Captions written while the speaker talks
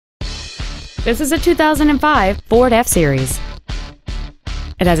This is a 2005 Ford F-Series.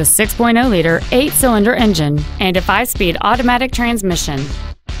 It has a 6.0-liter 8-cylinder engine and a 5-speed automatic transmission.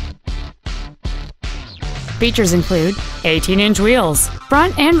 Features include 18-inch wheels,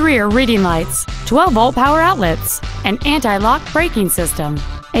 front and rear reading lights, 12-volt power outlets, an anti-lock braking system,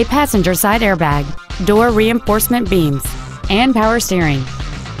 a passenger side airbag, door reinforcement beams, and power steering.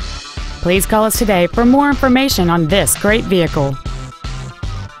 Please call us today for more information on this great vehicle.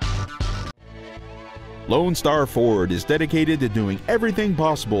 Lone Star Ford is dedicated to doing everything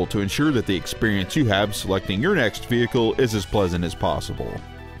possible to ensure that the experience you have selecting your next vehicle is as pleasant as possible.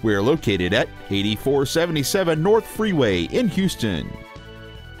 We are located at 8477 North Freeway in Houston.